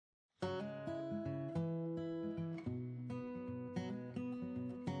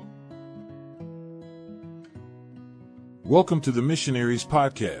Welcome to the Missionaries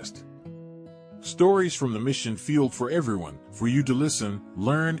Podcast. Stories from the mission field for everyone, for you to listen,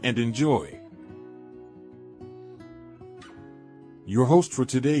 learn, and enjoy. Your host for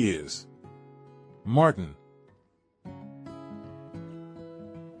today is Martin.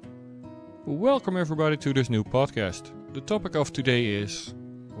 Welcome everybody to this new podcast. The topic of today is,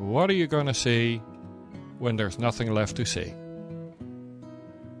 what are you gonna say when there's nothing left to say?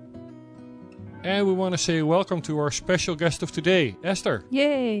 And we want to say welcome to our special guest of today, Esther.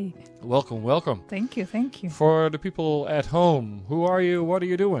 Yay! Welcome. Thank you. For the people at home, who are you? What are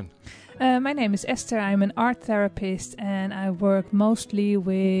you doing? My name is Esther. I'm an art therapist and I work mostly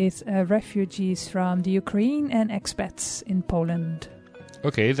with refugees from the Ukraine and expats in Poland.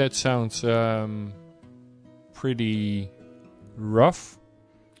 Okay, that sounds pretty rough.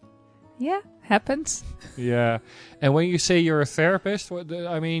 Yeah, happens. Yeah, and when you say you're a therapist,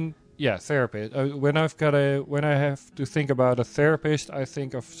 therapist. When I have to think about a therapist, I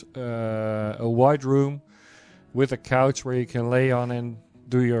think of a white room with a couch where you can lay on and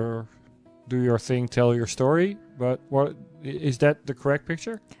do your thing, tell your story. But what is that the correct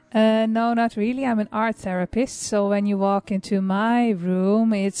picture? No, not really. I'm an art therapist. So when you walk into my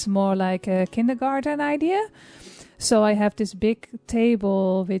room, it's more like a kindergarten idea. So I have this big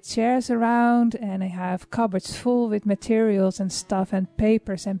table with chairs around and I have cupboards full with materials and stuff and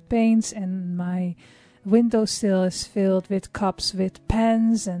papers and paints, and my windowsill is filled with cups with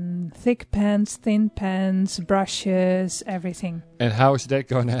pens and thick pens, thin pens, brushes, everything. And how is that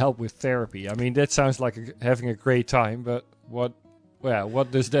going to help with therapy? I mean, that sounds like having a great time, but what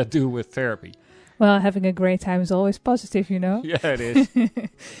does that do with therapy? Well, having a great time is always positive, you know? Yeah, it is.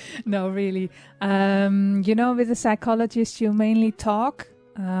 No, really. With a psychologist, you mainly talk.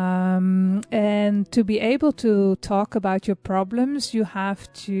 And to be able to talk about your problems, you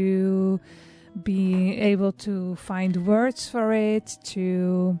have to be able to find words for it,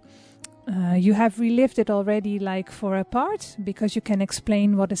 you have relived it already like for a part, because you can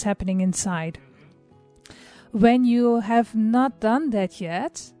explain what is happening inside. When you have not done that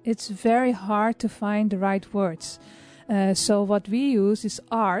yet, it's very hard to find the right words. So what we use is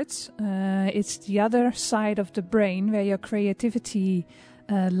art. It's the other side of the brain where your creativity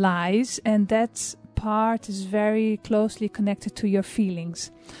lies, and that part is very closely connected to your feelings.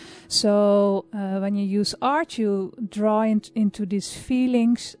 So when you use art, you draw into these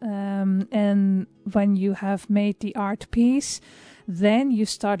feelings, and when you have made the art piece, then you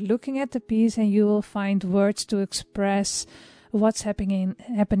start looking at the piece and you will find words to express what's happening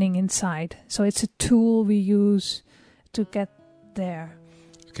inside. So it's a tool we use to get there.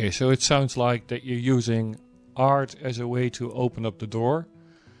 Okay, so it sounds like that you're using art as a way to open up the door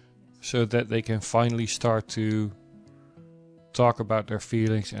so that they can finally start to talk about their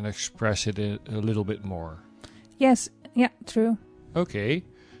feelings and express it a little bit more. Yes, yeah, true. Okay,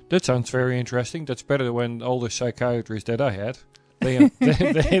 that sounds very interesting. That's better than all the psychiatrists that I had. They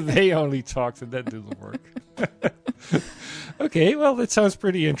only talked and that didn't work. Okay, well, that sounds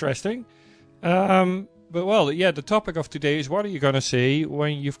pretty interesting. The topic of today is, what are you going to say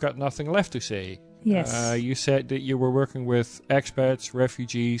when you've got nothing left to say? Yes. You said that you were working with expats,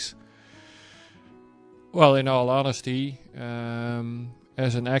 refugees. Well, in all honesty,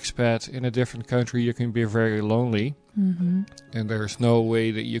 as an expat in a different country, you can be very lonely. Mm-hmm. And there's no way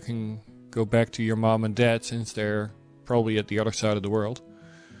that you can go back to your mom and dad, since they're probably at the other side of the world.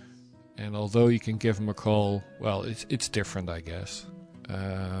 And although you can give them a call, well, it's different, I guess.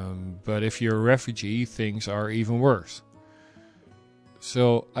 But if you're a refugee, things are even worse.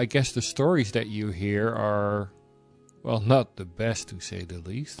 So I guess the stories that you hear are, well, not the best, to say the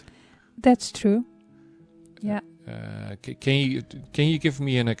least. That's true. Yeah. Can you give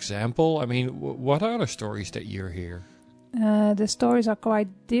me an example? I mean, what are the stories that you hear? The stories are quite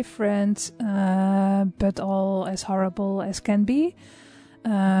different, but all as horrible as can be.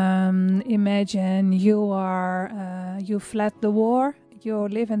 Imagine you fled the war, you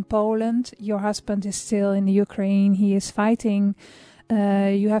live in Poland, your husband is still in the Ukraine, he is fighting.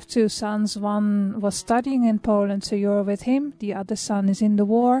 You have two sons, one was studying in Poland, so you're with him, the other son is in the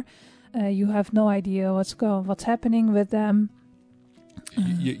war. You have no idea what's happening with them.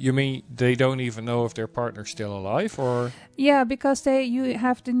 You mean they don't even know if their partner's still alive, or? Yeah, because you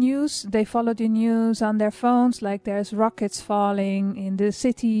have the news. They follow the news on their phones, like there's rockets falling in the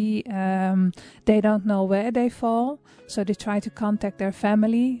city. They don't know where they fall, so they try to contact their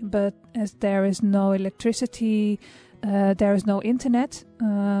family. But as there is no electricity, there is no internet,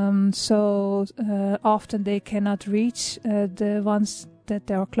 so often they cannot reach the ones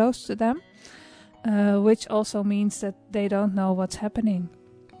that are close to them. Which also means that they don't know what's happening.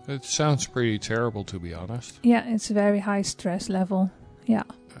 It sounds pretty terrible, to be honest. Yeah, it's a very high stress level. Yeah.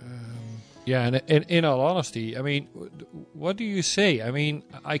 Yeah, and in all honesty, I mean, what do you say? I mean,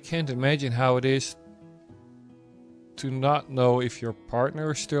 I can't imagine how it is to not know if your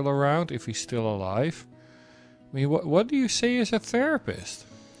partner is still around, if he's still alive. I mean, what do you say as a therapist?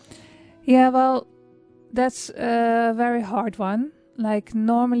 Yeah, well, that's a very hard one. Like,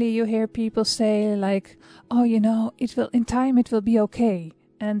 normally you hear people say, like, oh, in time it will be okay.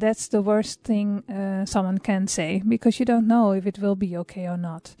 And that's the worst thing someone can say, because you don't know if it will be okay or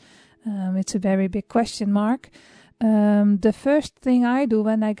not. It's a very big question mark. The first thing I do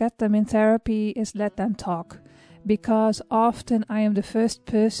when I get them in therapy is let them talk, because often I am the first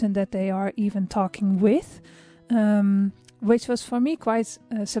person that they are even talking with, which was for me quite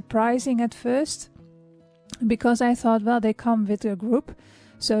surprising at first, because I thought, well, they come with a group,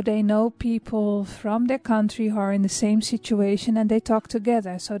 so they know people from their country who are in the same situation, and they talk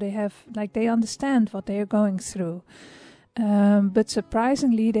together, so they understand what they are going through. But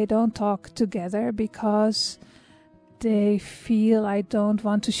surprisingly, they don't talk together because they feel, I don't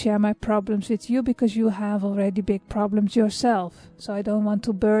want to share my problems with you because you have already big problems yourself. So I don't want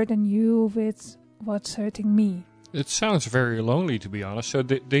to burden you with what's hurting me. It sounds very lonely, to be honest. So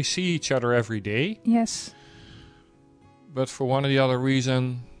they see each other every day. Yes. But for one or the other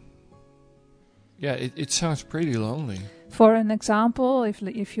reason, yeah, it sounds pretty lonely. For an example,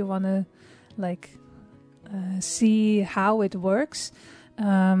 if you want to see how it works,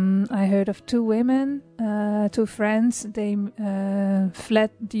 I heard of two women, two friends. They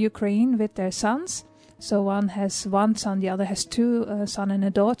fled the Ukraine with their sons. So one has one son, the other has two, a son and a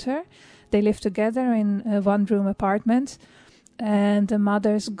daughter. They live together in a one-room apartment, and the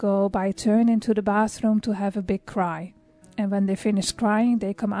mothers go by turn into the bathroom to have a big cry. And when they finish crying,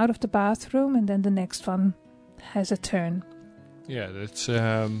 they come out of the bathroom, and then the next one has a turn. Yeah, that's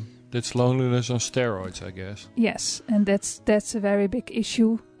loneliness on steroids, I guess. Yes, and that's a very big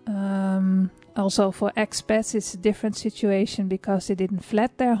issue. Also for expats, it's a different situation because they didn't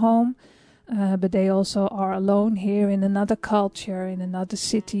fled their home, but they also are alone here in another culture, in another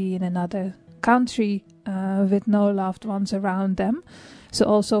city, in another country, with no loved ones around them. So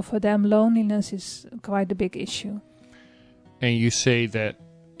also for them, loneliness is quite a big issue. And you say that,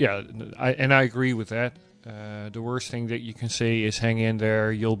 yeah, I agree with that. The worst thing that you can say is hang in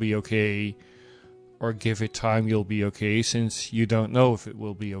there, you'll be okay, or give it time, you'll be okay, since you don't know if it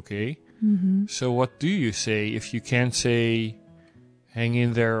will be okay. Mm-hmm. So what do you say if you can't say hang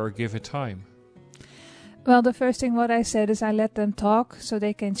in there or give it time? Well, the first thing what I said is I let them talk so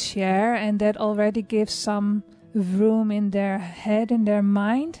they can share, and that already gives some room in their head, in their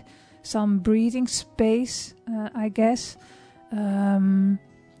mind, some breathing space, I guess.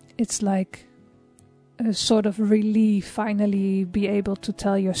 It's like a sort of relief, finally be able to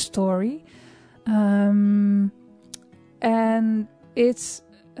tell your story. And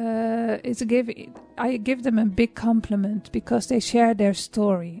I give them a big compliment because they share their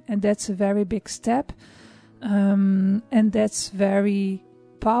story, and that's a very big step, and that's very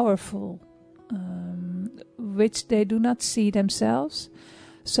powerful, which they do not see themselves.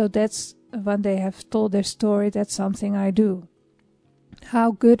 So that's when they have told their story, that's something I do.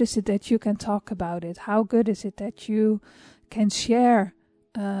 How good is it that you can talk about it? How good is it that you can share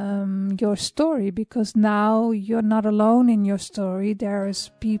your story? Because now you're not alone in your story. There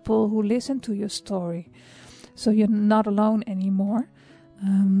is people who listen to your story. So you're not alone anymore.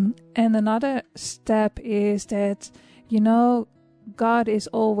 And another step is that, God is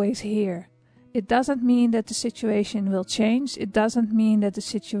always here. It doesn't mean that the situation will change. It doesn't mean that the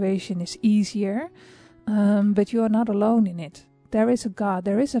situation is easier. But you are not alone in it. There is a God,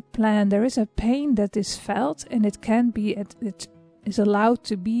 there is a plan, there is a pain that is felt, and it is allowed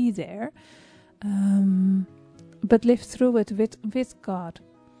to be there, but live through it with God.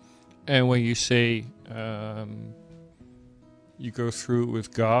 And when you say you go through it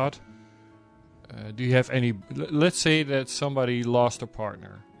with God, do you have any, let's say that somebody lost a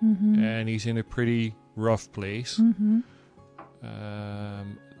partner, mm-hmm. and he's in a pretty rough place. Mm-hmm.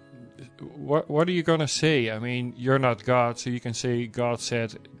 What are you going to say? I mean, you're not God, so you can say God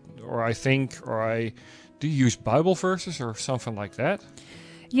said, or I think, or I... Do you use Bible verses or something like that?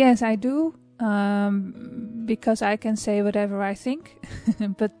 Yes, I do, because I can say whatever I think,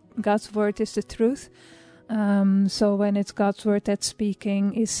 but God's word is the truth. So when it's God's word that's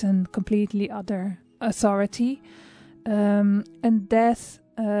speaking, it's a completely other authority. And death,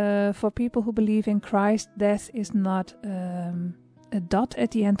 for people who believe in Christ, death is not... a dot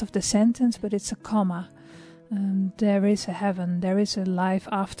at the end of the sentence, but it's a comma. There is a heaven, there is a life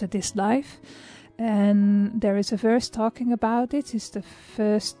after this life, And there is a verse talking about it. It's the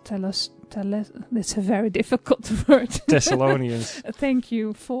first it's a very difficult word. Thessalonians. Thank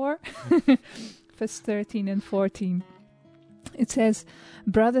you. 4, verse 13 and 14. It says,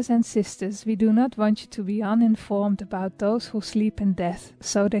 "Brothers and sisters, we do not want you to be uninformed about those who sleep in death,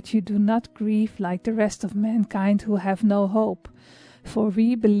 so that you do not grieve like the rest of mankind who have no hope. For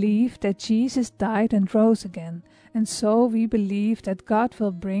we believe that Jesus died and rose again, and so we believe that God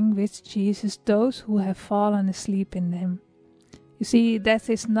will bring with Jesus those who have fallen asleep in him." You see, death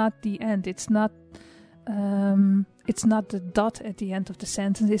is not the end. It's not the dot at the end of the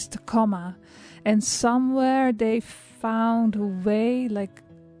sentence. It's the comma. And somewhere they found a way,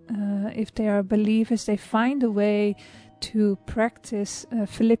 if they are believers, they find a way to practice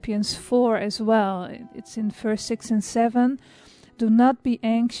Philippians 4 as well. It's in verse 6 and 7. "Do not be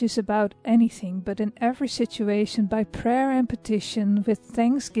anxious about anything, but in every situation, by prayer and petition, with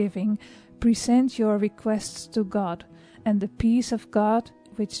thanksgiving, present your requests to God. And the peace of God,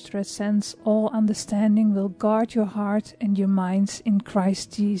 which transcends all understanding, will guard your heart and your minds in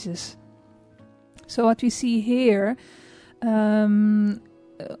Christ Jesus." So what we see here, you're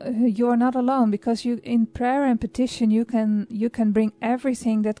not alone, because you, in prayer and petition, you can bring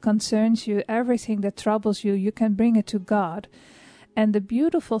everything that concerns you, everything that troubles you. You can bring it to God. And the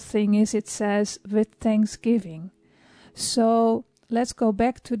beautiful thing is, it says with thanksgiving. So let's go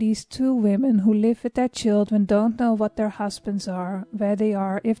back to these 2 women who live with their children, don't know what their husbands are, where they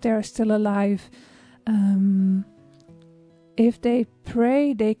are, if they are still alive. If they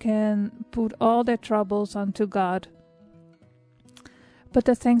pray, they can put all their troubles onto God. But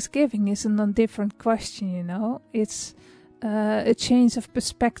the thanksgiving is a different question, It's a change of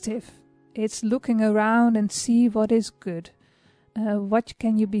perspective. It's looking around and see what is good. What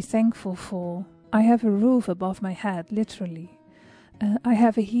can you be thankful for? I have a roof above my head, literally. I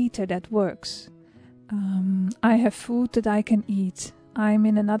have a heater that works. I have food that I can eat. I'm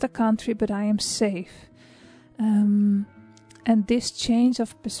in another country, but I am safe. And this change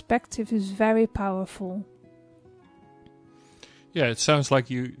of perspective is very powerful. Yeah, it sounds like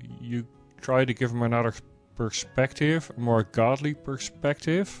you try to give them another perspective, a more godly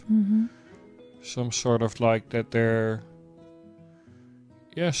perspective. Mm-hmm. Some sort of like that they're...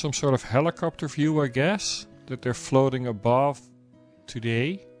 Yeah, some sort of helicopter view, I guess. That they're floating above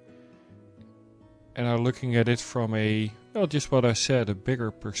today. And are looking at it from just what I said, a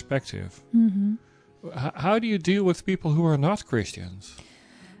bigger perspective. Mm-hmm. How do you deal with people who are not Christians?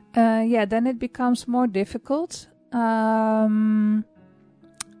 Then it becomes more difficult.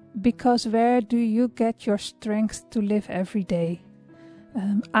 Because where do you get your strength to live every day?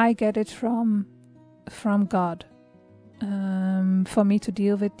 I get it from God. For me to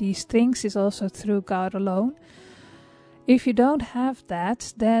deal with these things is also through God alone. If you don't have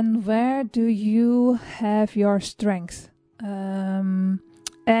that, then where do you have your strength?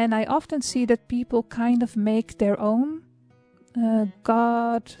 And I often see that people kind of make their own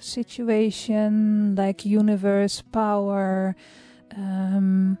God situation, like universe, power.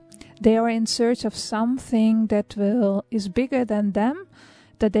 They are in search of something that is bigger than them,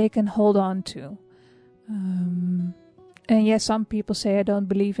 that they can hold on to. And yes, some people say, I don't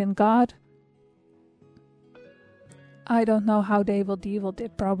believe in God. I don't know how they will deal with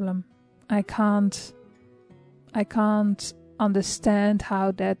that problem. I can't understand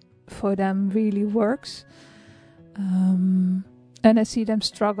how that for them really works. And I see them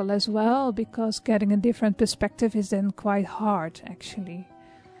struggle as well, because getting a different perspective is then quite hard, actually.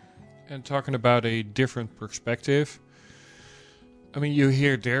 And talking about a different perspective, I mean, you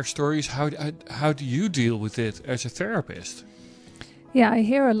hear their stories. How do you deal with it as a therapist? Yeah, I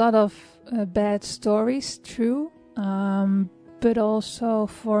hear a lot of bad stories, true. But also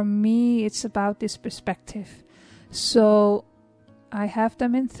for me, it's about this perspective. So I have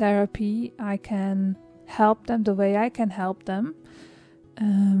them in therapy. I can help them the way I can help them.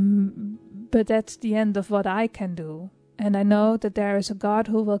 But that's the end of what I can do. And I know that there is a God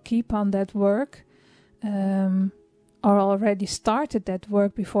who will keep on that work, or already started that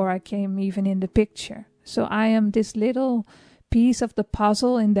work before I came even in the picture. So I am this little piece of the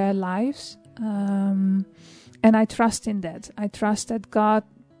puzzle in their lives. And I trust in that. I trust that God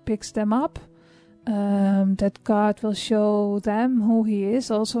picks them up, that God will show them who He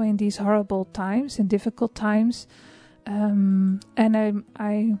is, also in these horrible times, in difficult times. And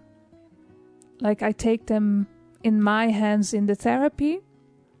I take them in my hands in the therapy,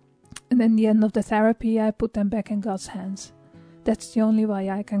 and in the end of the therapy, I put them back in God's hands. That's the only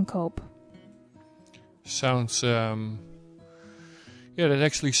way I can cope. Sounds, that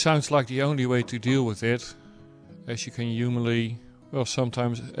actually sounds like the only way to deal with it, as you can humanly Well,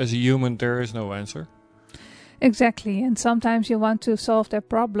 sometimes as a human there is no answer. Exactly, and sometimes you want to solve their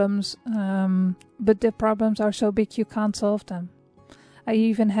problems, but the problems are so big you can't solve them. I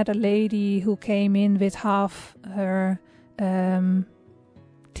even had a lady who came in with half her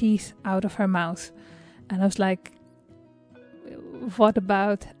teeth out of her mouth, and I was like, what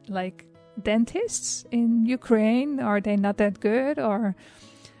about like dentists in Ukraine? Are they not that good?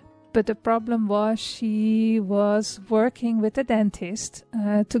 But the problem was she was working with a dentist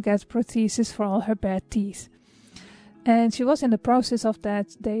to get prosthesis for all her bad teeth. And she was in the process of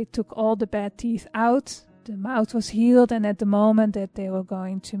that. They took all the bad teeth out. The mouth was healed, and at the moment that they were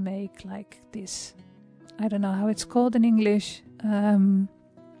going to make like this, I don't know how it's called in English,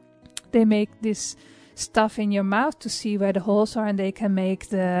 they make this stuff in your mouth to see where the holes are, and they can make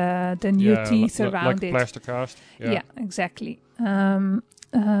the new teeth around like it. Plaster cast. Yeah, exactly. But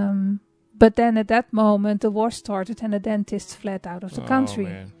then at that moment the war started and the dentist fled out of the country.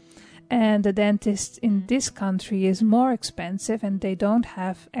 Man. And the dentist in this country is more expensive and they don't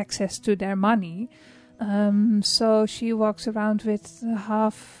have access to their money. So she walks around with a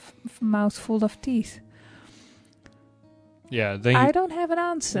half mouthful of teeth. Yeah, I don't have an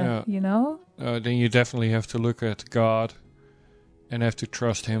answer, you know? Then you definitely have to look at God and have to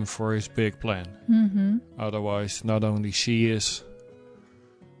trust him for his big plan. Mm-hmm. Otherwise, not only she is,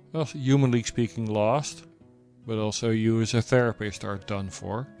 well, humanly speaking, lost, but also you as a therapist are done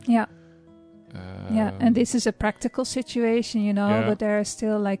for. Yeah. And this is a practical situation, you know, but there is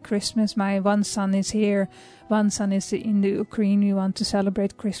still like Christmas. My one son is here, one son is in the Ukraine. We want to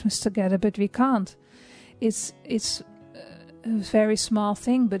celebrate Christmas together, but we can't. It's a very small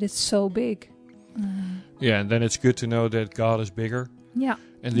thing, but it's so big. Yeah, and then it's good to know that God is bigger. Yeah,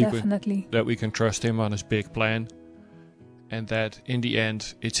 and definitely. That we can trust him on his big plan, and that in the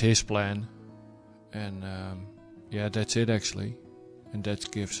end it's his plan. And that's it actually. And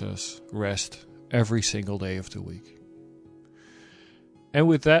that gives us rest every single day of the week. And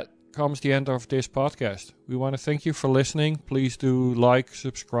with that comes the end of this podcast. We want to thank you for listening. Please do like,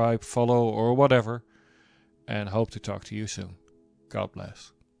 subscribe, follow, or whatever. And hope to talk to you soon. God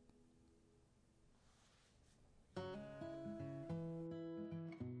bless.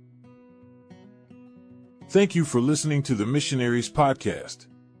 Thank you for listening to the Missionaries Podcast.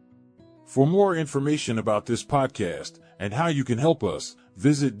 For more information about this podcast and how you can help us,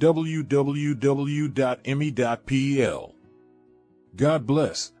 visit www.emmy.pl. God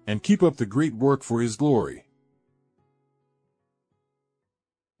bless, and keep up the great work for His glory.